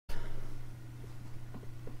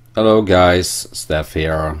Hello guys, Steph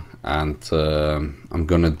here, and I'm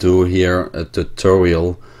gonna do here a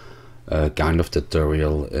tutorial, kind of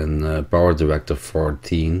tutorial in Power Director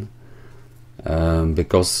 14,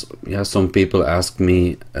 because some people ask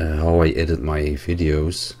me how I edit my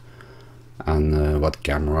videos and what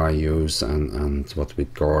camera I use and what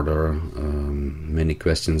recorder. Many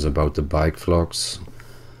questions about the bike vlogs,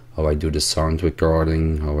 how I do the sound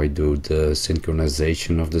recording, how I do the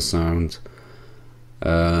synchronization of the sound.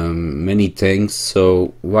 Many things,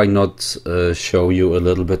 so why not show you a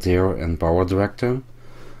little bit here in Power Director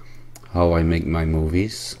how I make my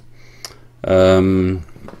movies. This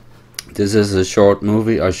is a short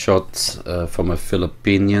movie I shot from a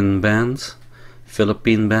Philippine band,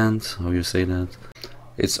 how you say that?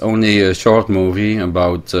 It's only a short movie,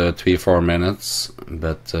 about 3-4 minutes,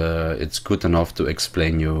 but it's good enough to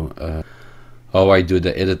explain you how I do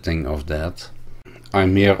the editing of that.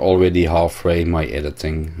 I'm here already halfway my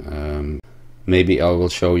editing. Maybe I will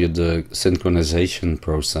show you the synchronization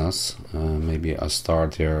process. Maybe I'll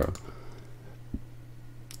start here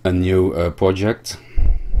a new project.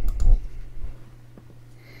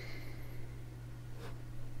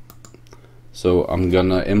 So I'm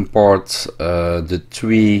gonna import the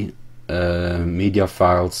 3 media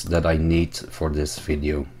files that I need for this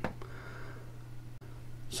video.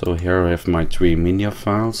 So here I have my 3 media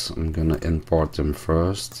files. I'm gonna import them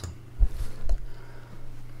first.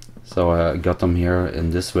 So I got them here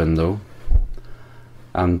in this window,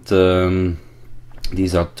 and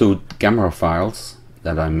these are 2 camera files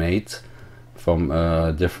that I made from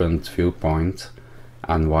a different viewpoint,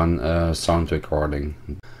 and 1 sound recording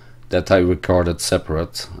that I recorded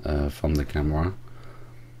separate from the camera.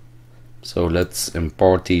 So let's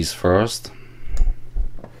import these first.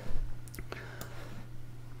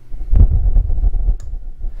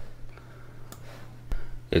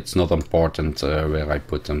 It's not important where I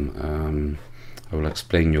put them. I will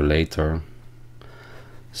explain you later.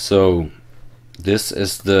 So this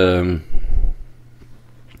is the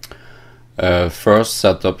first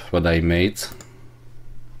setup that I made,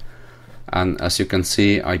 and as you can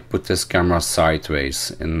see I put this camera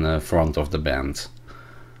sideways in the front of the band,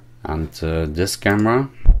 and this camera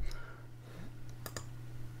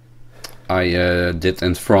I did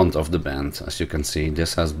in front of the band. As you can see,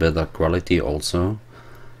 this has better quality also.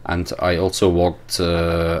 And I also walked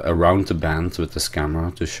around the band with this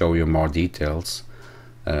camera to show you more details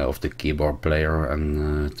of the keyboard player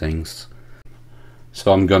and things.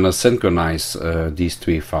 So I'm gonna synchronize these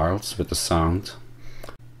 3 files with the sound.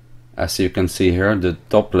 As you can see here, the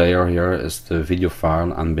top layer here is the video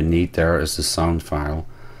file, and beneath there is the sound file.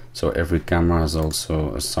 So every camera has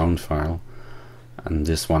also a sound file, and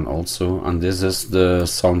this one also. And this is the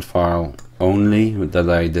sound file only that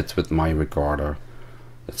I did with my recorder.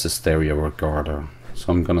 It's a stereo recorder.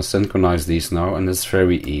 So I'm gonna synchronize these now, and it's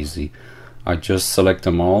very easy. I just select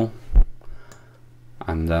them all,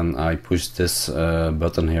 and then I push this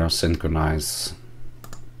button here, synchronize.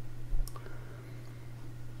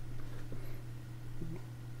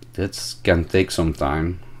 This can take some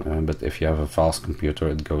time, but if you have a fast computer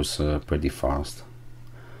it goes pretty fast.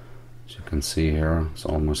 As you can see here, it's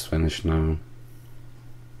almost finished now.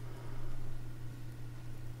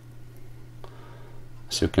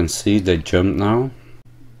 As you can see, they jump now.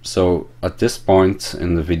 So at this point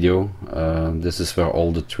in the video, this is where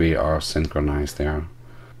all the 3 are synchronized there.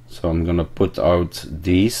 So I'm gonna put out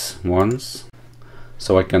these ones,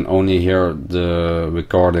 so I can only hear the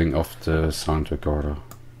recording of the sound recorder.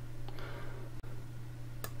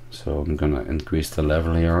 So I'm gonna increase the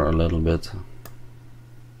level here a little bit,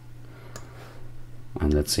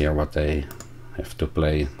 and let's hear what they have to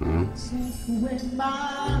play.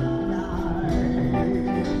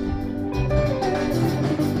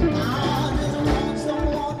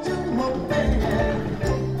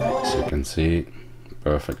 As you can see,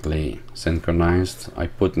 perfectly synchronized. I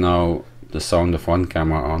put now the sound of 1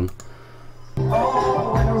 camera on,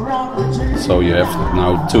 so you have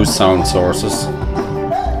now 2 sound sources.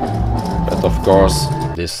 But of course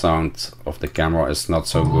this sound of the camera is not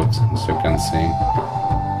so good, as you can see.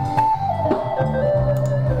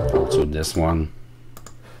 Also this one,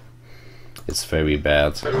 it's very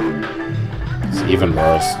bad. It's even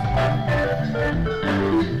worse.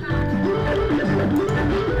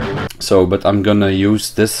 So, but I'm gonna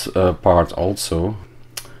use this part also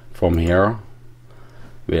from here,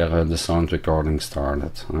 where the sound recording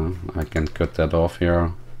started. I can cut that off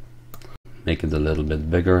here, make it a little bit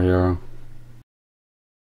bigger here,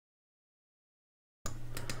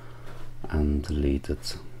 and delete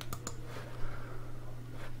it.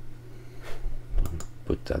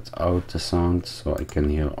 Put that out, the sound, so I can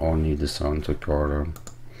hear only the sound recorder.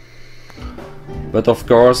 But of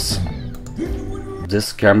course,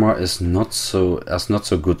 this camera is not so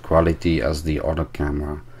good quality as the other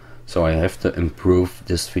camera, so I have to improve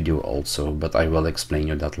this video also, but I will explain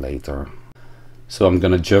you that later. So I'm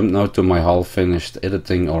gonna jump now to my half finished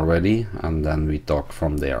editing already, and then we talk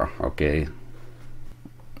from there. Okay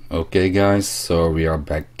guys, so we are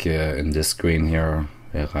back in this screen here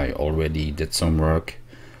where I already did some work.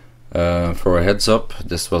 For a heads up,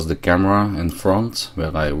 this was the camera in front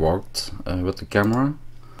where I worked with the camera.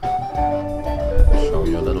 Show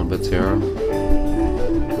you a little bit here.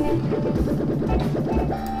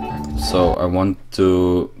 So I want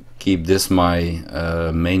to keep this my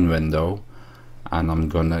main window, and I'm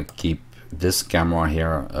gonna keep this camera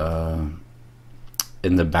here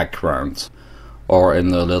in the background, or in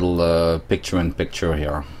the little picture-in-picture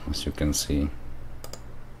here, as you can see.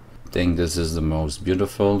 I think this is the most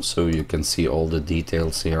beautiful, so you can see all the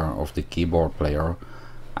details here of the keyboard player,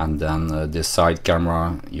 and then this side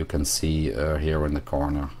camera you can see here in the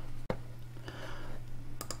corner.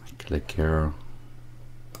 Click here,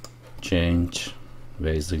 change,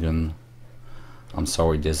 wijzigen. I'm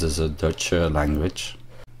sorry, this is a Dutch language,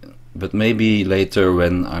 but maybe later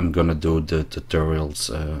when I'm gonna do the tutorials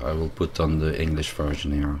I will put on the English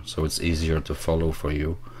version here, so it's easier to follow for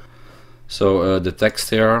you. So the text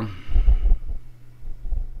here,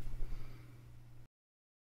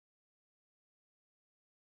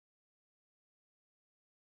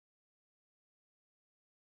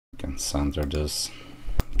 you can center this,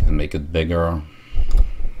 you can make it bigger,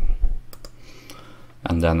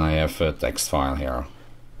 and then I have a text file here.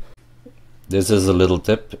 This is a little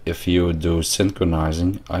tip: if you do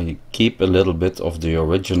synchronizing, I keep a little bit of the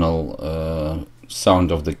original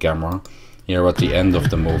sound of the camera here at the end of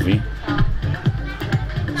the movie.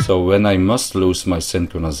 So when I must lose my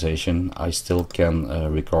synchronization, I still can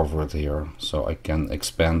recover it here. So I can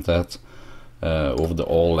expand that over the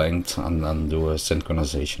whole length and then do a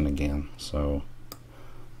synchronization again. So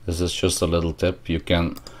this is just a little tip. You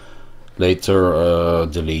can later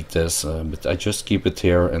delete this, but I just keep it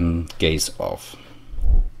here in case of.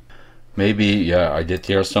 Maybe, yeah, I did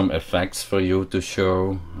here some effects for you to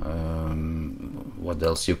show. What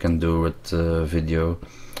else you can do with video?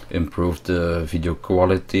 Improve the video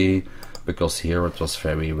quality, because here it was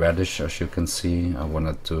very reddish, as you can see. I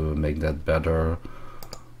wanted to make that better.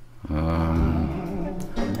 I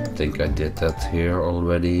think I did that here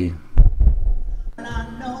already.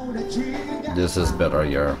 This is better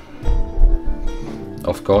here.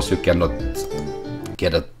 Of course you cannot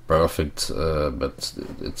get it perfect, but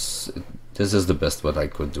this is the best what I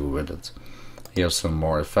could do with it. Here's some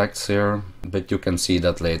more effects here, but you can see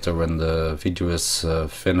that later when the video is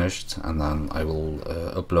finished, and then I will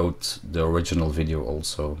upload the original video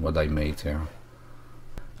also, what I made here.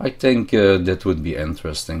 I think that would be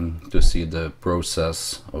interesting to see the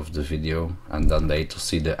process of the video and then later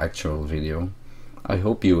see the actual video. I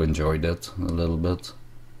hope you enjoyed it a little bit.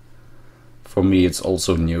 For me it's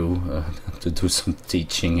also new to do some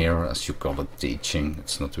teaching here, as you call it, teaching.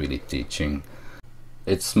 It's not really teaching.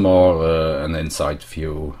 It's more an inside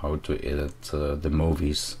view how to edit the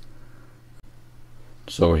movies.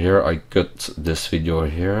 So here I cut this video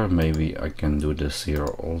here. Maybe I can do this here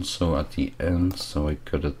also at the end. So I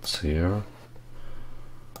cut it here.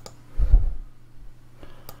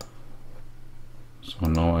 So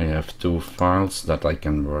now I have two files that I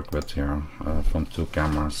can work with here from two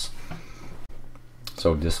cameras.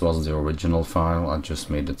 So this was the original file. I just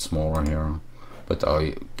made it smaller here, but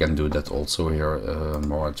I can do that also here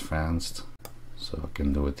more advanced. So I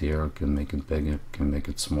can do it here, I can make it bigger, can make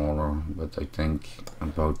it smaller, but I think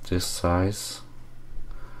about this size,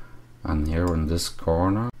 and here in this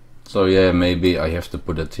corner. So yeah, maybe I have to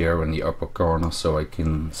put it here in the upper corner so I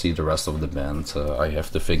can see the rest of the band. I have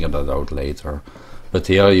to figure that out later. But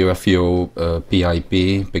here you have your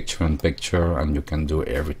PIP, picture in picture, and you can do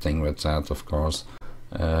everything with that, of course.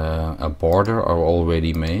 A border are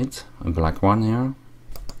already made, a black one here.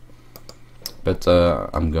 But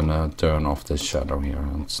I'm gonna turn off this shadow here.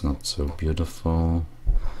 It's not so beautiful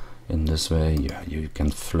in this way. Yeah, you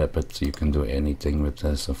can flip it, you can do anything with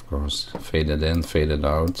this, of course. Fade it in, fade it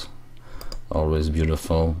out. Always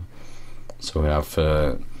beautiful. So we have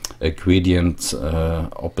a gradient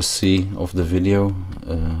opacity of the video.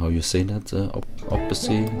 How you say that?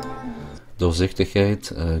 Opacity?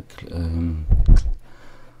 Doorzichtigheid.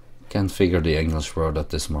 Can't figure the English word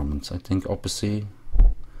at this moment. I think opacity.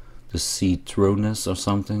 The see-throughness or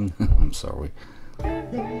something. I'm sorry. So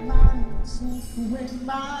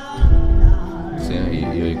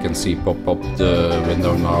yeah, you can see pop up the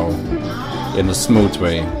window now in a smooth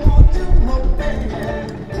way.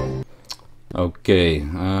 Okay,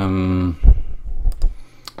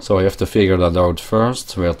 so I have to figure that out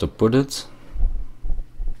first, where to put it.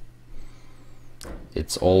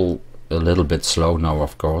 It's all a little bit slow now,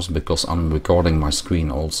 of course, because I'm recording my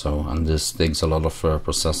screen also, and this takes a lot of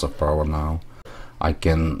processor power now. I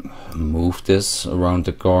can move this around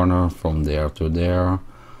the corner from there to there.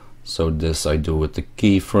 So this I do with the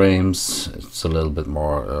keyframes. It's a little bit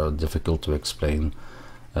more difficult to explain.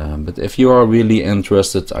 But if you are really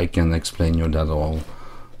interested, I can explain you that all.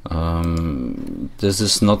 This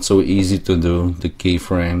is not so easy to do, the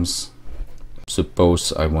keyframes.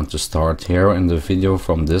 Suppose I want to start here in the video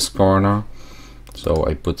from this corner. So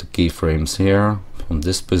I put the keyframes here from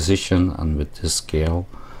this position and with this scale.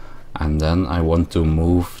 And then I want to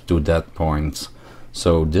move to that point.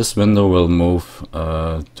 So this window will move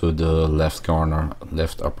to the left corner,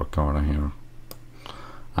 left upper corner here.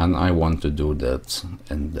 And I want to do that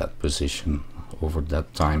in that position over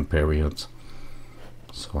that time period.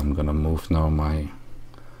 So I'm gonna move now my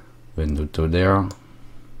window to there.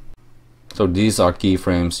 So these are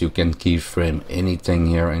keyframes. You can keyframe anything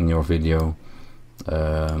here in your video.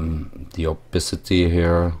 The opacity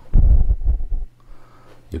here.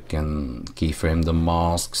 You can keyframe the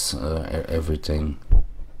masks, everything.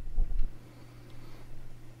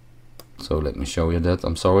 So let me show you that.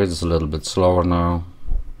 I'm sorry, it's a little bit slower now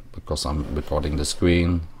because I'm recording the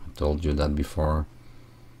screen. I told you that before.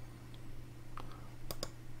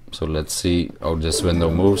 So let's see how this window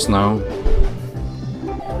moves now.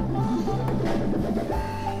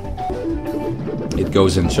 It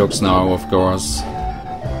goes in chunks now, of course.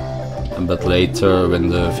 But later, when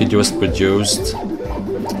the video is produced,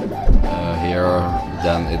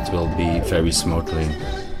 then it will be very smoothly.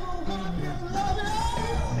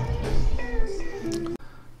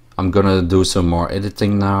 I'm gonna do some more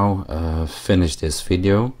editing now, finish this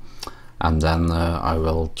video, and then I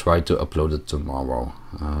will try to upload it tomorrow.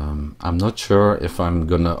 I'm not sure if I'm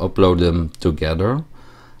gonna upload them together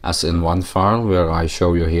as in one file where I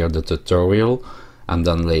show you here the tutorial and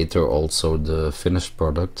then later also the finished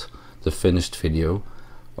product, the finished video,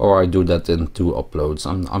 or I do that in two uploads.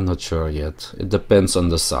 I'm not sure yet. It depends on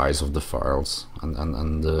the size of the files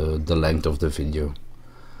and the length of the video.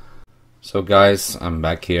 So guys, I'm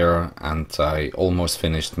back here and I almost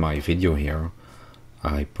finished my video here.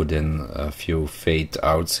 I put in a few fade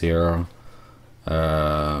outs here,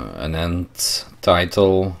 an end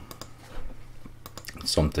title,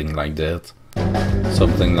 something like that,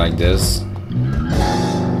 something like this.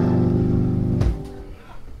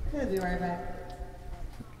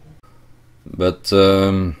 But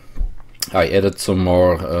I added some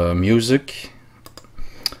more music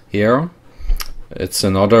here. It's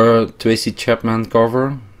another Tracy Chapman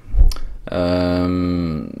cover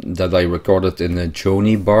that I recorded in a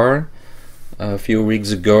Joni bar a few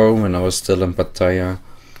weeks ago when I was still in Pattaya.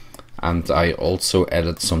 And I also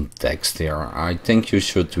added some text here. I think you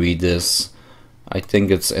should read this. I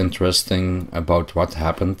think it's interesting about what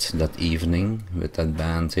happened that evening with that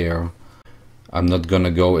band here. I'm not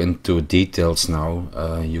gonna go into details now.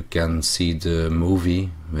 You can see the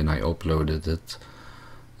movie when I uploaded it.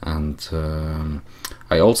 And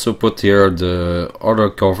I also put here the other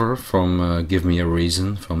cover from Give Me a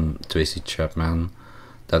Reason from Tracy Chapman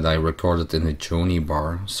that I recorded in a Joni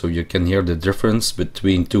bar, so you can hear the difference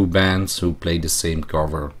between two bands who play the same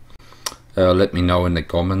cover. Let me know in the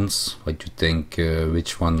comments what you think,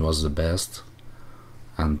 which one was the best.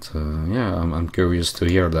 And yeah, I'm curious to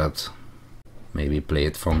hear that. Maybe play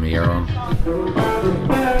it from here.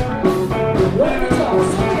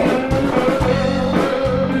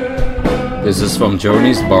 This is from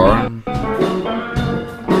Joni's bar in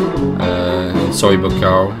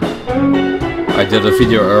Soybokau. I did a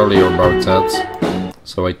video earlier about that,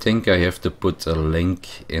 so I think I have to put a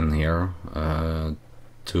link in here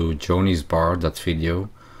to Joni's bar, that video,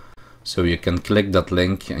 so you can click that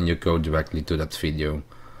link and you go directly to that video.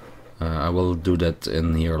 I will do that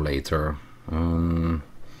in here later.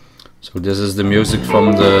 So this is the music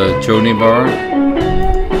from the Joni bar,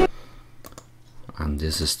 and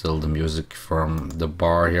this is still the music from the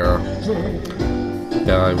bar here.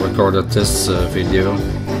 Yeah, I recorded this video.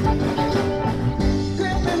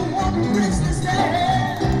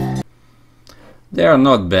 They are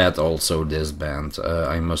not bad also, this band,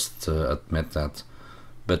 I must admit that.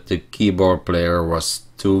 But the keyboard player was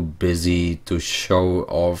too busy to show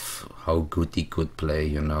off how good he could play,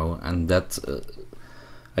 you know, and that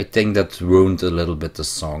I think that ruined a little bit the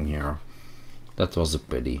song here. That was a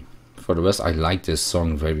pity. For the rest, I like this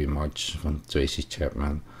song very much from Tracy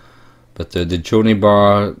Chapman. But the Joni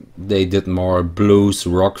bar, they did more blues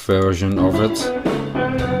rock version of it,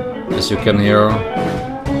 as you can hear.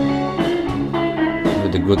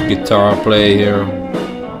 good guitar play here.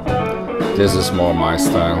 This is more my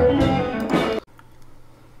style.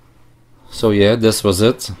 So yeah, this was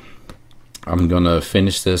it. I'm gonna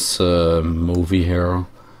finish this movie here,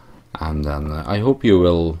 and then I hope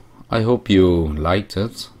you liked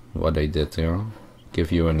it, what I did here. Give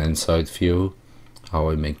you an inside view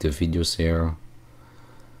how I make the videos here,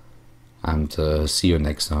 and see you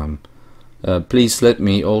next time. Please let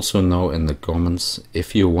me also know in the comments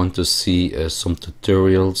if you want to see some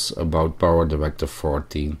tutorials about PowerDirector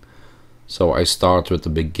 14. So I start with the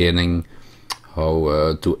beginning,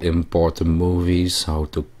 how to import the movies, how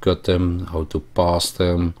to cut them, how to pass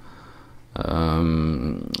them,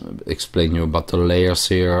 explain you about the layers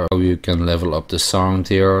here, how you can level up the sound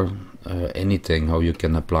here, anything, how you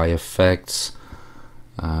can apply effects,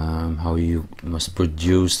 how you must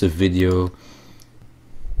produce the video.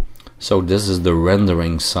 So this is the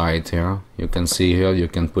rendering side here. You can see here, you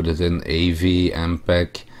can put it in AV,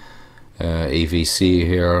 MPEG, AVC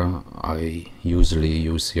here. I usually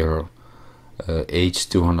use here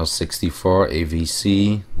H264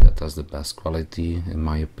 AVC. That has the best quality in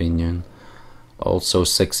my opinion. Also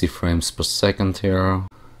 60 frames per second here.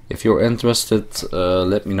 If you're interested,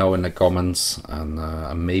 let me know in the comments, and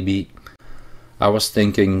maybe I was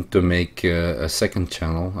thinking to make a second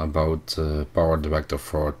channel about PowerDirector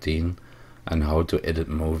 14 and how to edit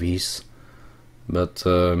movies, but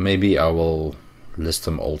maybe I will list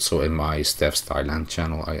them also in my Steph's Thailand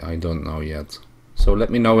channel. I don't know yet. So let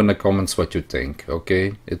me know in the comments what you think,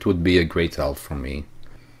 okay? It would be a great help for me.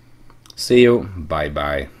 See you, bye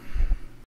bye.